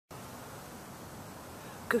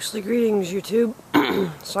Ghostly greetings, YouTube.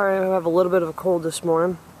 Sorry I have a little bit of a cold this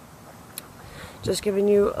morning. Just giving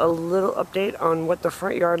you a little update on what the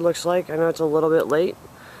front yard looks like. I know it's a little bit late.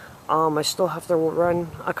 I still have to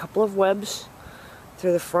run a couple of webs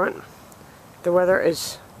through the front. The weather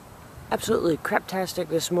is absolutely craptastic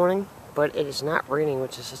this morning, but it is not raining,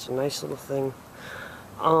 which is such a nice little thing.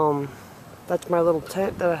 That's my little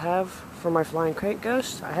tent that I have for my flying crate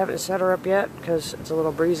ghost. I haven't set her up yet because it's a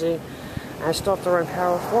little breezy. I still have to run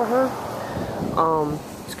power for her.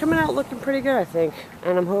 It's coming out looking pretty good, I think,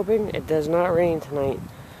 and I'm hoping it does not rain tonight.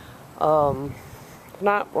 If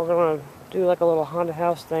not, we're gonna do like a little haunted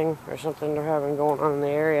house thing or something they're having going on in the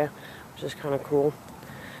area, which is kind of cool.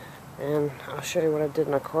 And I'll show you what I did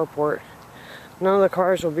in the carport. None of the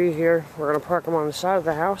cars will be here. We're gonna park them on the side of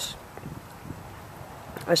the house.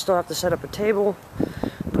 I still have to set up a table,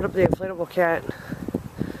 put up the inflatable cat,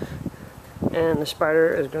 and the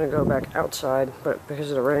spider is going to go back outside, but because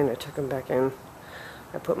of the rain I took him back in.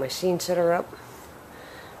 I put my scene setter up.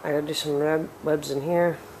 I gotta do some red webs in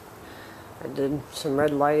here. I did some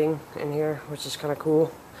red lighting in here, which is kind of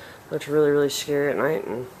cool. Looks really scary at night,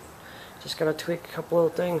 and just gotta tweak a couple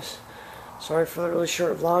little things. Sorry for the really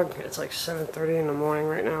short vlog. It's like 7:30 in the morning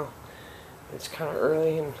right now. It's kind of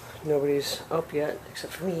early and nobody's up yet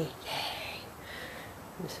except for me. Yay!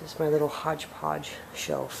 This is my little hodgepodge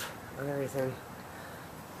shelf of everything,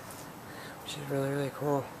 which is really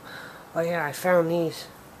cool. Oh yeah, I found these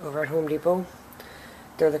over at Home Depot.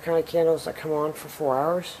 They're the kind of candles that come on for 4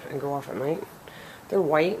 hours and go off at night. They're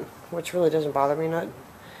white, which really doesn't bother me none,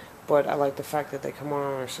 but I like the fact that they come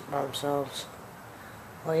on by themselves.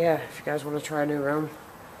 Oh yeah, if you guys want to try a new rum,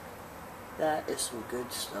 that is some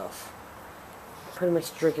good stuff. Pretty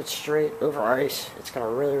much drink it straight over ice. It's got a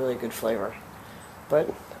really good flavor.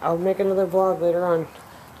 But I'll make another vlog later on.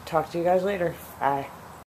 Talk to you guys later. Bye.